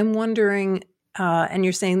 and I'm wondering, and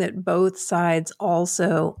you're saying that both sides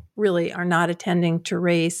also really are not attending to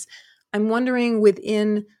race. I'm wondering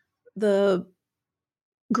within the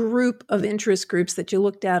group of interest groups that you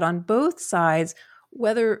looked at on both sides,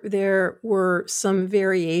 whether there were some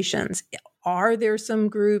variations. Are there some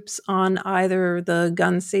groups on either the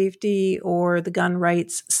gun safety or the gun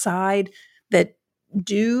rights side that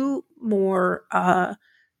do more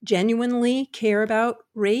genuinely care about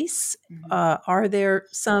race? Are there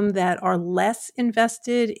some that are less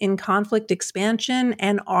invested in conflict expansion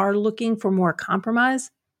and are looking for more compromise?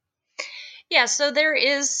 Yeah, so there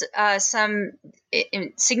is some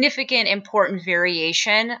significant, important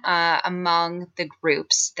variation among the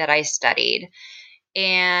groups that I studied.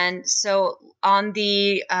 And so on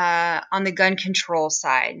the gun control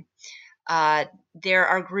side, there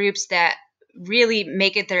are groups that really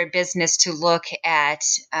make it their business to look at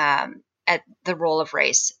the role of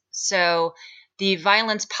race. So the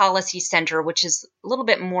Violence Policy Center, which is a little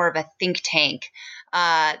bit more of a think tank,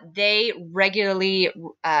 they regularly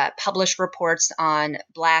publish reports on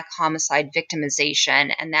Black homicide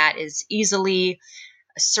victimization, and that is easily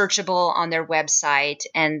searchable on their website,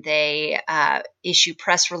 and they issue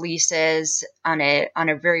press releases on a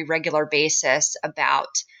very regular basis about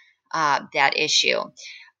that issue.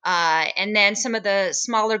 And then some of the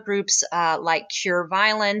smaller groups like Cure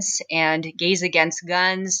Violence and Gays Against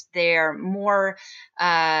Guns, they're more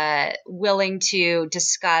willing to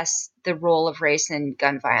discuss the role of race in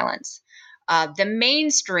gun violence. The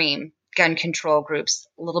mainstream gun control groups,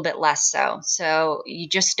 a little bit less so. So you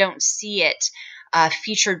just don't see it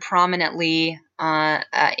featured prominently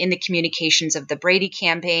in the communications of the Brady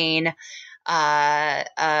campaign,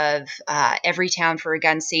 of Everytown for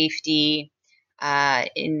Gun Safety,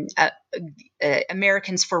 in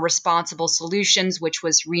Americans for Responsible Solutions, which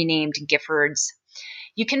was renamed Giffords.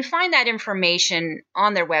 You can find that information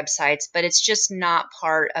on their websites, but it's just not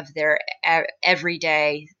part of their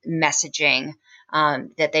everyday messaging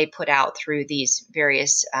that they put out through these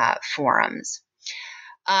various forums.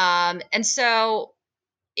 And so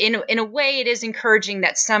in a way, it is encouraging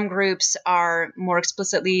that some groups are more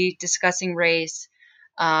explicitly discussing race,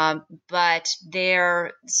 but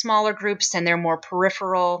they're smaller groups and they're more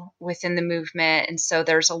peripheral within the movement. And so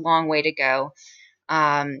there's a long way to go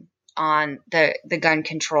on the gun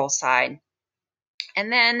control side.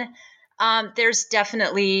 And then there's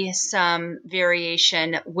definitely some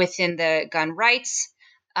variation within the gun rights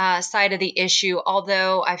side of the issue,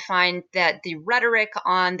 although I find that the rhetoric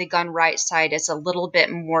on the gun rights side is a little bit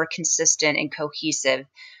more consistent and cohesive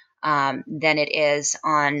than it is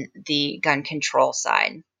on the gun control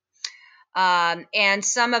side. And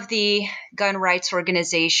some of the gun rights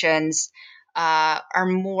organizations are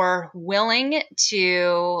more willing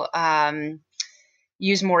to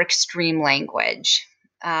use more extreme language.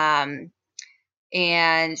 So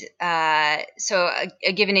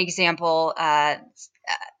I give an example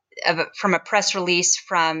from a press release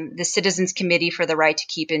from the Citizens Committee for the Right to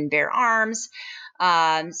Keep and Bear Arms.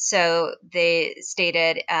 So they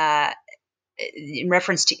stated in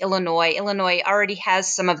reference to Illinois already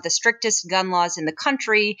has some of the strictest gun laws in the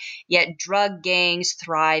country, yet drug gangs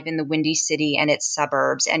thrive in the Windy City and its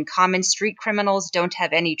suburbs, and common street criminals don't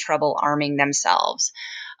have any trouble arming themselves.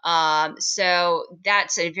 So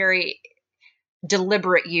that's a very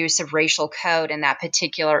deliberate use of racial code in that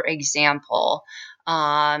particular example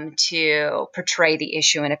to portray the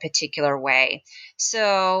issue in a particular way.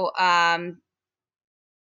 So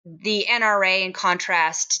the NRA, in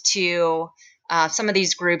contrast to some of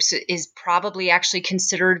these groups, is probably actually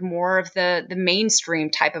considered more of the mainstream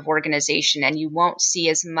type of organization, and you won't see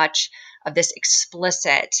as much of this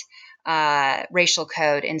explicit racial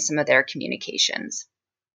code in some of their communications.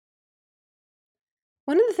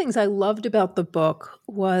 One of the things I loved about the book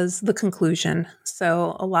was the conclusion.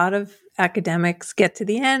 So a lot of academics get to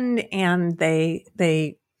the end and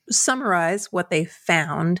they summarize what they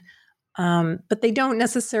found, but they don't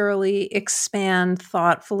necessarily expand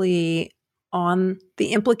thoughtfully on the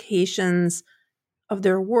implications of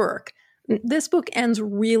their work. This book ends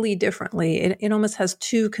really differently. It almost has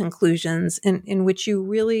two conclusions in which you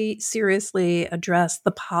really seriously address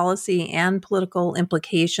the policy and political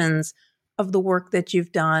implications of the work that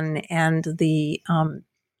you've done and the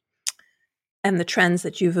trends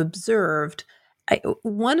that you've observed.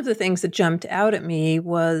 One of the things that jumped out at me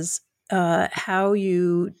was how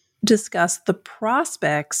you discuss the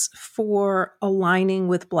prospects for aligning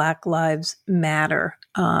with Black Lives Matter.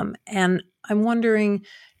 And I'm wondering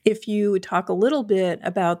if you would talk a little bit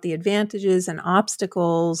about the advantages and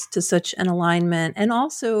obstacles to such an alignment, and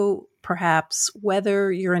also perhaps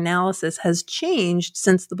whether your analysis has changed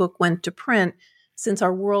since the book went to print, since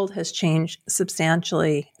our world has changed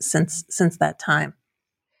substantially since that time.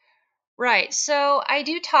 Right. So I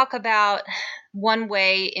do talk about one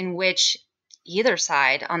way in which either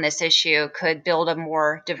side on this issue could build a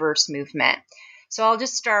more diverse movement. So I'll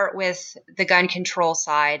just start with the gun control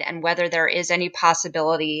side and whether there is any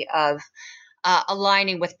possibility of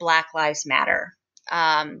aligning with Black Lives Matter.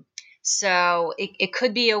 So it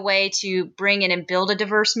could be a way to bring in and build a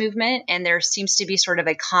diverse movement, and there seems to be sort of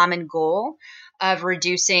a common goal of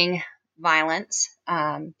reducing violence.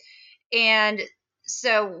 And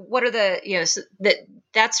so what are the, so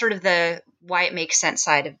that's sort of the why it makes sense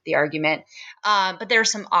side of the argument. But there are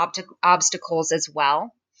some obstacles as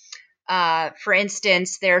well. For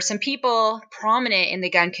instance, there are some people prominent in the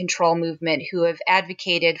gun control movement who have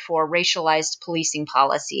advocated for racialized policing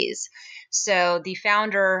policies. So the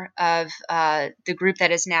founder of the group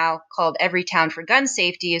that is now called Everytown for Gun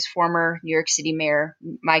Safety is former New York City Mayor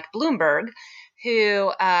Mike Bloomberg,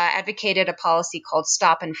 who advocated a policy called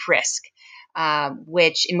Stop and Frisk, in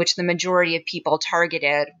which the majority of people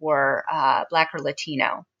targeted were Black or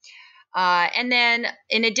Latino. And then,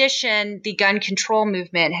 in addition, the gun control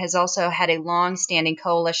movement has also had a long-standing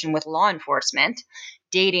coalition with law enforcement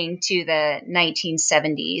dating to the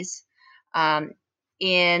 1970s.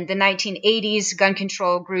 In the 1980s, gun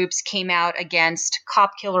control groups came out against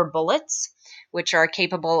cop killer bullets, which are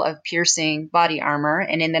capable of piercing body armor.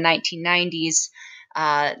 And in the 1990s,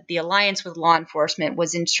 the alliance with law enforcement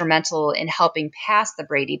was instrumental in helping pass the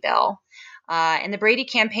Brady Bill. And the Brady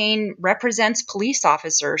campaign represents police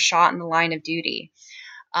officers shot in the line of duty.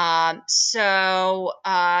 So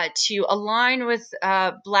to align with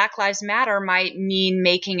Black Lives Matter might mean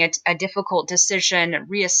making a difficult decision,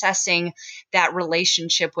 reassessing that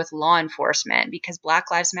relationship with law enforcement, because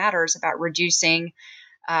Black Lives Matter is about reducing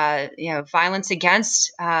violence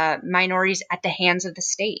against minorities at the hands of the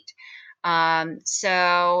state.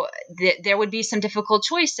 So there would be some difficult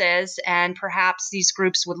choices, and perhaps these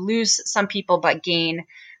groups would lose some people but gain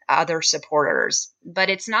other supporters. But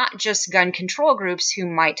it's not just gun control groups who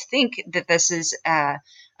might think that this is a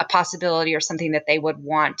possibility or something that they would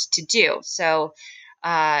want to do. So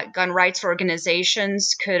gun rights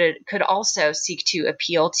organizations could also seek to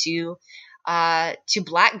appeal to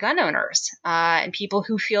Black gun owners and people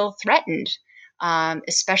who feel threatened,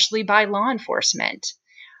 especially by law enforcement.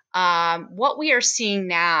 What we are seeing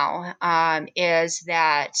now is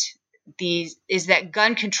that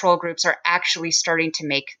gun control groups are actually starting to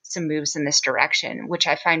make some moves in this direction, which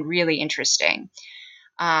I find really interesting.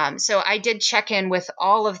 So I did check in with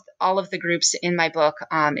all of the groups in my book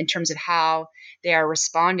in terms of how they are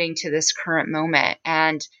responding to this current moment.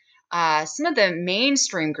 And some of the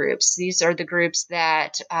mainstream groups, these are the groups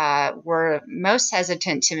that were most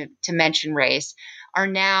hesitant to mention race, are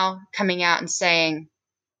now coming out and saying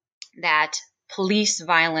that police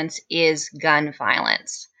violence is gun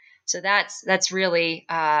violence. So that's really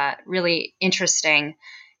really interesting,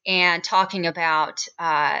 and talking about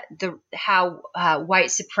how white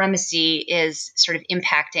supremacy is sort of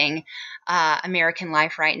impacting American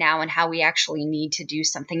life right now, and how we actually need to do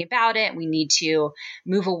something about it. We need to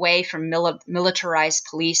move away from militarized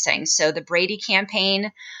policing. So the Brady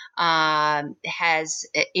campaign has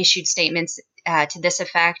issued statements to this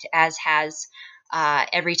effect, as has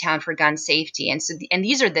Everytown for Gun Safety. And so, and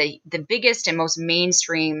these are the biggest and most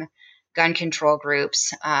mainstream gun control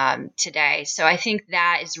groups today. So I think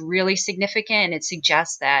that is really significant, and it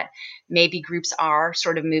suggests that maybe groups are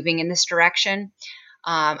sort of moving in this direction.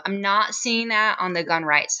 I'm not seeing that on the gun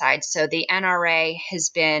rights side. So the NRA has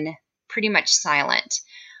been pretty much silent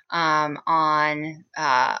on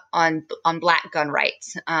Black gun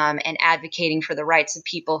rights and advocating for the rights of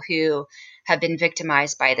people who have been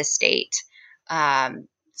victimized by the state.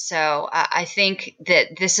 So I think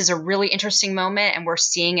that this is a really interesting moment, and we're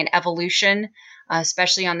seeing an evolution,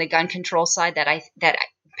 especially on the gun control side, that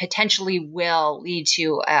potentially will lead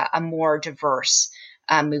to a more diverse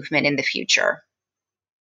movement in the future.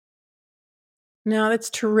 No, that's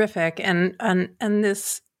terrific, and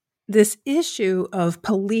this issue of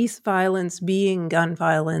police violence being gun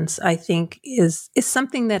violence, I think, is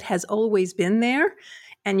something that has always been there.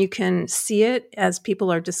 And you can see it as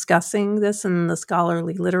people are discussing this in the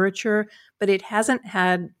scholarly literature, but it hasn't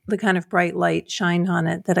had the kind of bright light shined on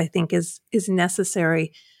it that I think is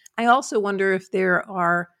necessary. I also wonder if there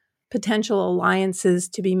are potential alliances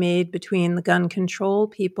to be made between the gun control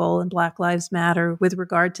people and Black Lives Matter with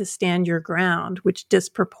regard to Stand Your Ground, which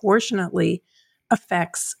disproportionately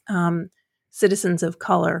affects citizens of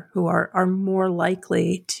color who are more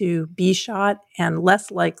likely to be shot and less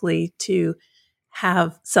likely to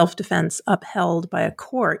have self-defense upheld by a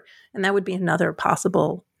court. And that would be another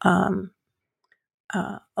possible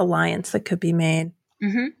alliance that could be made.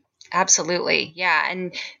 Mm-hmm. Absolutely. Yeah.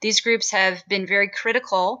 And these groups have been very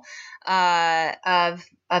critical of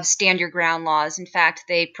stand your ground laws. In fact,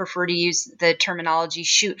 they prefer to use the terminology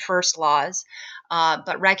shoot first laws,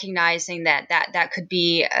 but recognizing that could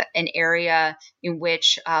be an area in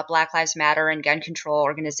which Black Lives Matter and gun control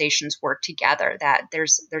organizations work together, that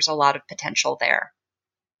there's a lot of potential there.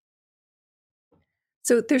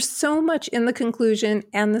 So there's so much in the conclusion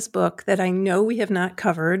and this book that I know we have not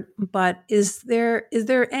covered, but is there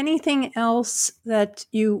anything else that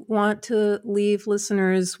you want to leave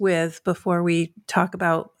listeners with before we talk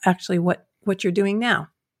about actually what you're doing now?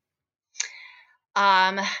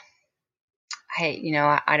 I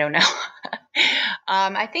don't know.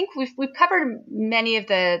 I think we've covered many of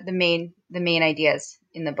the main ideas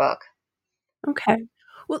in the book. Okay.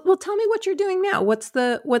 Well, tell me what you're doing now.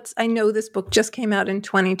 I know this book just came out in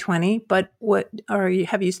 2020, but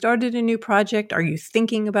have you started a new project? Are you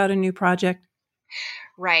thinking about a new project?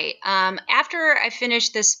 Right. After I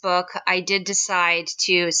finished this book, I did decide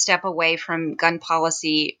to step away from gun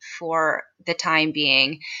policy for the time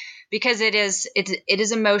being, because it is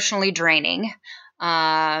emotionally draining.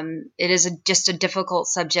 It is just a difficult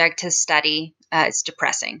subject to study. It's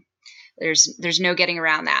depressing. There's no getting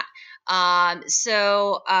around that.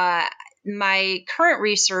 So my current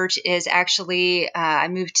research is actually, I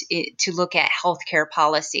moved to look at healthcare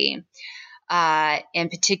policy, in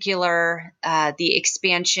particular, the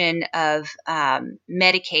expansion of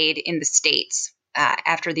Medicaid in the states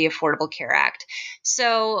after the Affordable Care Act.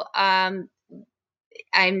 So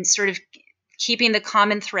I'm sort of keeping the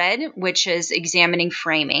common thread, which is examining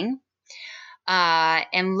framing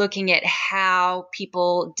and looking at how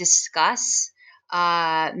people discuss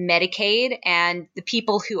Medicaid and the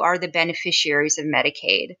people who are the beneficiaries of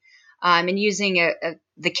Medicaid, and using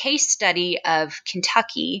the case study of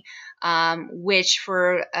Kentucky, which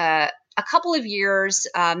for a couple of years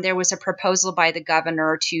there was a proposal by the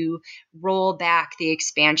governor to roll back the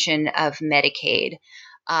expansion of Medicaid.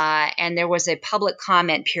 And there was a public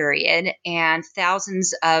comment period, and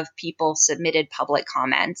thousands of people submitted public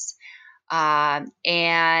comments.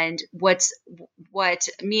 And what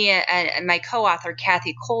me and my co-author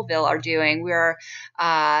Kathy Colville are doing, we're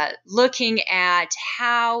looking at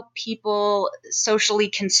how people socially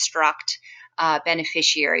construct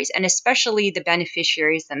beneficiaries, and especially the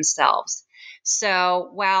beneficiaries themselves. So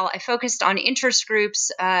while I focused on interest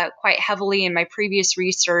groups quite heavily in my previous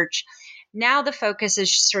research, now the focus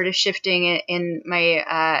is sort of shifting in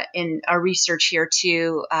our research here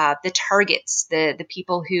to the targets, the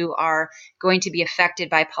people who are going to be affected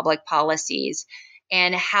by public policies,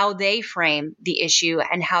 and how they frame the issue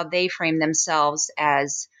and how they frame themselves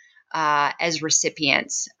as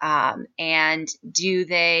recipients. And do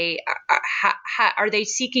they are they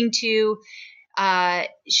seeking to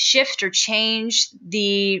shift or change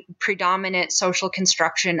the predominant social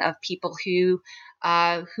construction of people who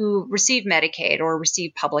receive Medicaid or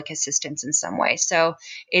receive public assistance in some way? So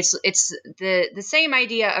it's the same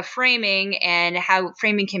idea of framing and how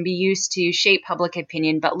framing can be used to shape public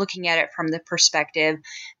opinion, but looking at it from the perspective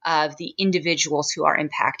of the individuals who are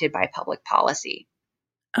impacted by public policy.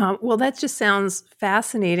 Well, that just sounds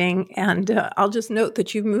fascinating. And I'll just note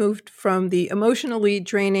that you've moved from the emotionally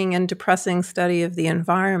draining and depressing study of the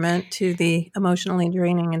environment to the emotionally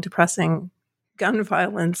draining and depressing gun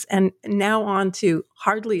violence, and now on to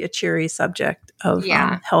hardly a cheery subject of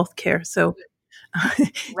healthcare. So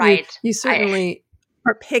right. you certainly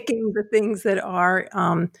are picking the things that are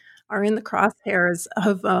in the crosshairs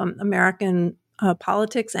of American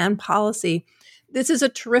politics and policy. This is a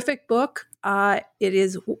terrific book. It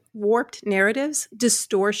is Warped Narratives,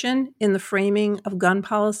 Distortion in the Framing of Gun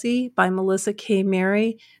Policy by Melissa K.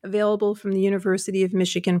 Mary, available from the University of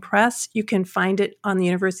Michigan Press. You can find it on the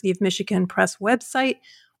University of Michigan Press website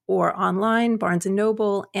or online, Barnes &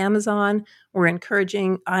 Noble, Amazon. I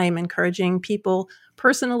am encouraging people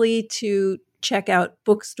personally to check out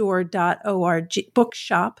bookstore.org,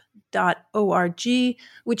 bookshop.org,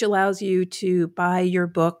 which allows you to buy your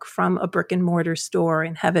book from a brick and mortar store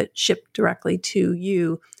and have it shipped directly to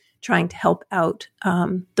you, trying to help out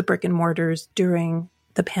the brick and mortars during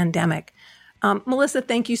the pandemic. Melissa,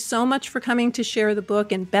 thank you so much for coming to share the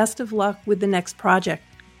book, and best of luck with the next project.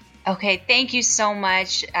 Okay, thank you so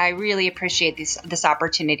much. I really appreciate this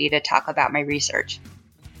opportunity to talk about my research.